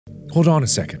Hold on a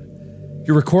second.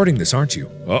 You're recording this, aren't you?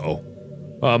 Uh-oh.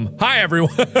 Hi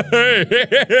everyone.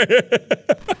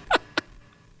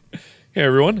 Hey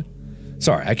everyone.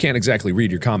 Sorry, I can't exactly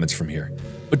read your comments from here.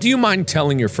 But do you mind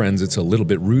telling your friends it's a little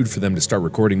bit rude for them to start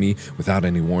recording me without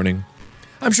any warning?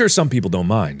 I'm sure some people don't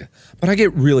mind, but I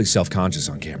get really self-conscious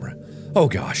on camera. Oh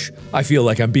gosh, I feel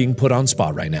like I'm being put on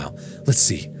spot right now. Let's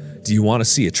see. Do you want to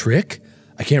see a trick?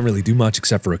 I can't really do much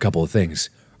except for a couple of things.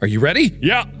 Are you ready?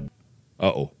 Yeah.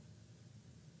 Uh-oh.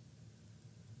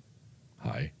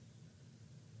 Hi.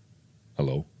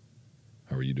 Hello.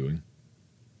 How are you doing?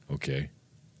 Okay.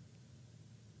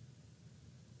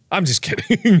 I'm just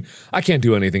kidding. I can't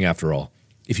do anything after all.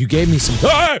 If you gave me some—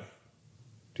 Ah!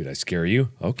 Did I scare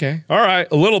you? Okay. All right,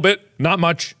 a little bit, not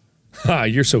much. Ha,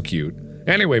 you're so cute.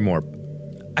 Anyway,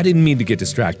 Morp, I didn't mean to get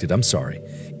distracted, I'm sorry.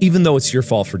 Even though it's your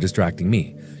fault for distracting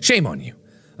me. Shame on you.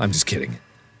 I'm just kidding.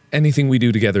 Anything we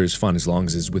do together is fun as long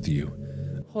as it's with you.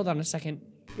 Hold on a second.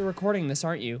 You're recording this,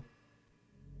 aren't you?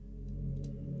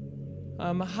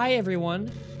 Hi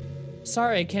everyone.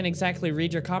 Sorry I can't exactly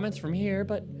read your comments from here,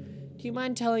 but do you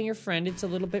mind telling your friend it's a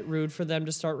little bit rude for them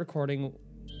to start recording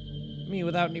me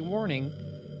without any warning?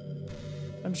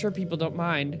 I'm sure people don't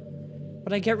mind,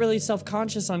 but I get really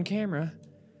self-conscious on camera.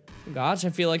 Gosh, I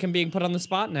feel like I'm being put on the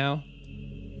spot now.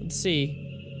 Let's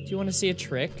see. Do you want to see a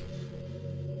trick?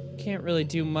 Can't really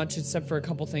do much except for a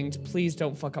couple things. Please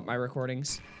don't fuck up my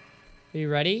recordings. Are you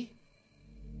ready?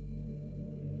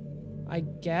 I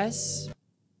guess.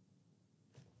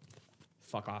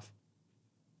 Fuck off.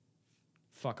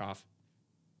 Fuck off.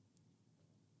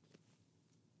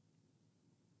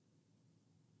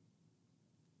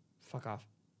 Fuck off.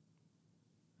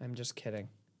 I'm just kidding.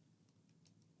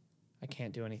 I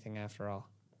can't do anything after all.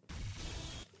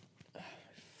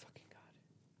 Fucking God.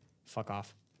 Fuck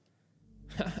off.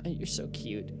 You're so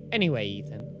cute. Anyway,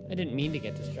 Ethan, I didn't mean to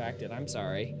get distracted. I'm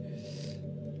sorry.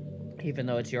 Even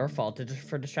though it's your fault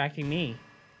for distracting me.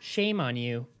 Shame on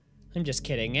you. I'm just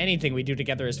kidding. Anything we do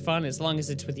together is fun as long as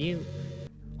it's with you.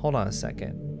 Hold on a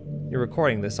second. You're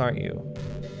recording this, aren't you?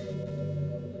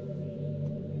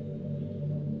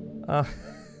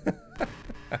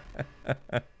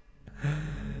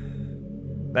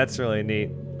 That's really neat.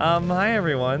 Hi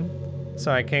everyone.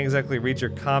 Sorry, I can't exactly read your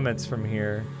comments from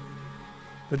here.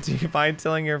 But do you mind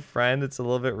telling your friend it's a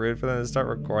little bit rude for them to start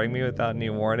recording me without any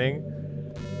warning?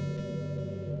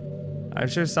 I'm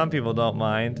sure some people don't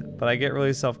mind, but I get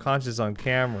really self-conscious on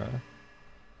camera.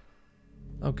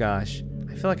 Oh gosh,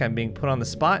 I feel like I'm being put on the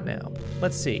spot now.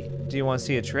 Let's see, do you want to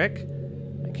see a trick?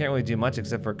 I can't really do much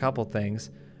except for a couple things.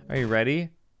 Are you ready?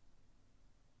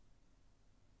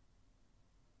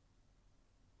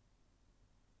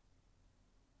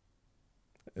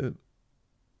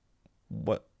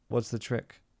 What's the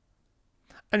trick?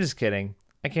 I'm just kidding.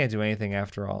 I can't do anything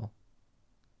after all.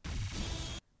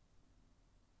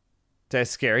 Did I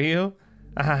scare you?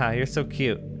 Haha, you're so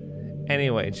cute.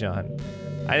 Anyway, John,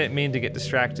 I didn't mean to get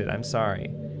distracted. I'm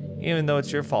sorry. Even though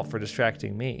it's your fault for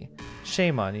distracting me.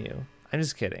 Shame on you. I'm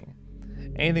just kidding.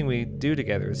 Anything we do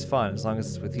together is fun as long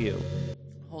as it's with you.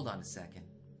 Hold on a second.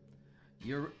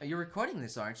 You're recording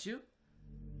this, aren't you?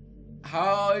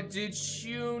 How did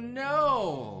you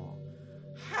know?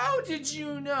 How did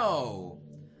you know?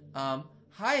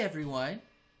 Hi everyone.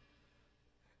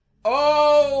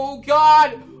 Oh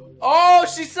God! Oh,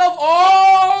 she's so—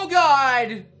 oh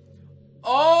God!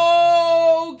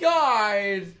 Oh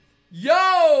God!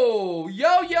 Yo!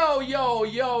 Yo, yo, yo,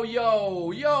 yo,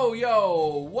 yo, yo,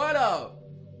 yo! What up?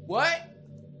 What?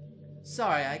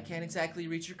 Sorry, I can't exactly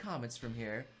read your comments from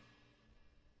here.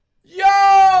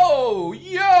 Yo!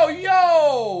 Yo,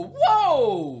 yo!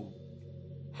 Whoa!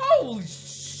 Holy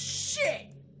shit!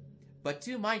 But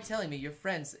do you mind telling me your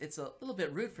friends it's a little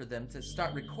bit rude for them to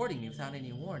start recording me without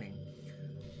any warning?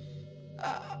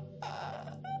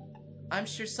 I'm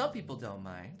sure some people don't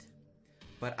mind,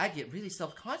 but I get really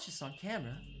self-conscious on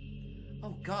camera.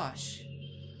 Oh gosh,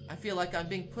 I feel like I'm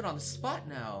being put on the spot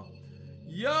now.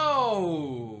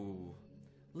 Yo!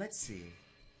 Let's see.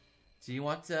 Do you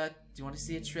want to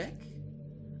see a trick?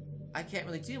 I can't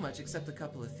really do much except a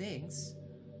couple of things.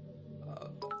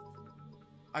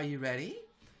 Are you ready?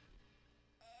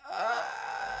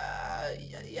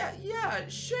 Yeah,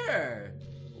 sure.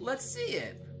 Let's see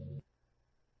it.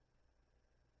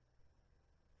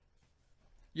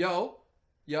 Yo.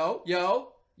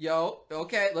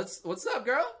 Okay, what's up,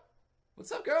 girl?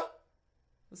 What's up, girl?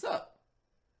 What's up?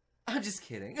 I'm just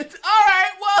kidding. All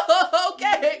right, whoa,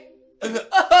 okay.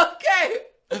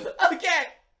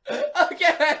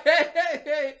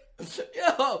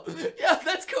 Yo,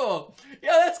 that's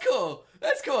cool.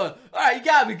 That's cool. All right, you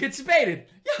got me. Get you baited.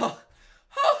 Yo, okay,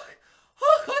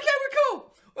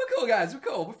 we're cool. cool, guys. We're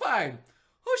cool. We're fine.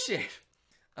 Oh, shit.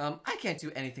 I can't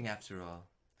do anything after all.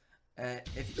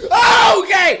 If you... Oh,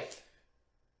 okay!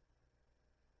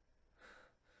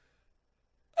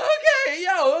 Okay,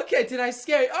 yo, okay, did I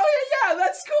scare you? Oh, yeah,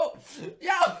 that's cool.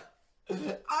 Yo.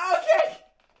 Okay.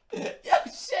 Yo,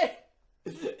 shit.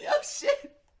 Yo,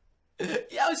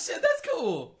 shit, that's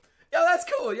cool. Yo, that's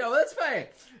cool. Yo, that's fine.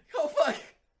 Yo, fuck.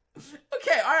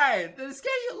 Okay, alright. That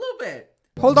scared you a little bit.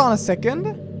 Hold on a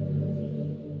second.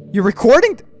 You're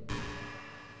recording?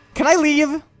 Can I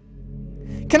leave?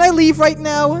 Can I leave right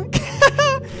now?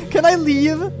 Can I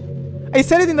leave? I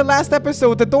said it in the last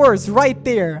episode. The door's right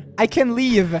there. I can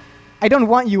leave. I don't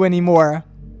want you anymore.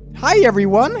 Hi,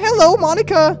 everyone. Hello,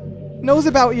 Monika. Knows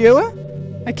about you.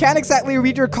 I can't exactly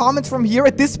read your comments from here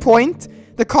at this point.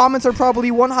 The comments are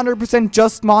probably 100%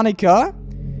 just Monika.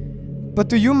 But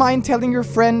do you mind telling your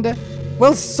friend...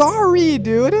 Well, sorry,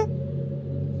 dude.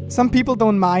 Some people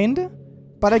don't mind.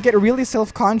 But I get really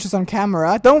self-conscious on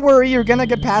camera. Don't worry, you're gonna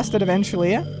get past it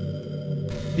eventually.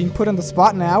 Being put on the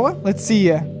spot now. Let's see.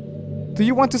 Do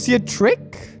you want to see a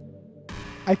trick?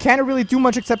 I can't really do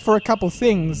much except for a couple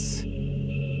things.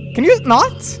 Can you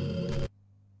not?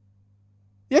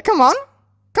 Yeah, come on.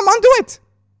 Come on, do it.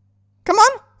 Come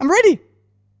on, I'm ready.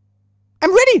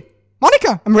 I'm ready.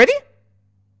 Monika, I'm ready.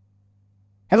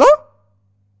 Hello?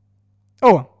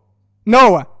 Oh,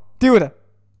 no, dude.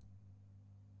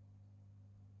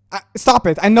 Stop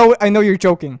it. I know you're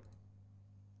joking.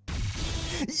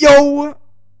 Yo.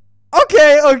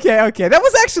 Okay. That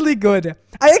was actually good.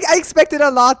 I expected a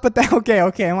lot, but okay,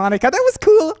 Monika. That was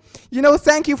cool. You know,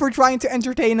 thank you for trying to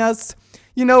entertain us.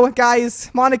 You know, guys,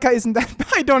 Monika isn't that...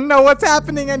 I don't know what's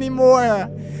happening anymore.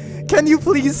 Can you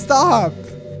please stop?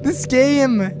 This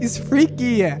game is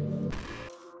freaky.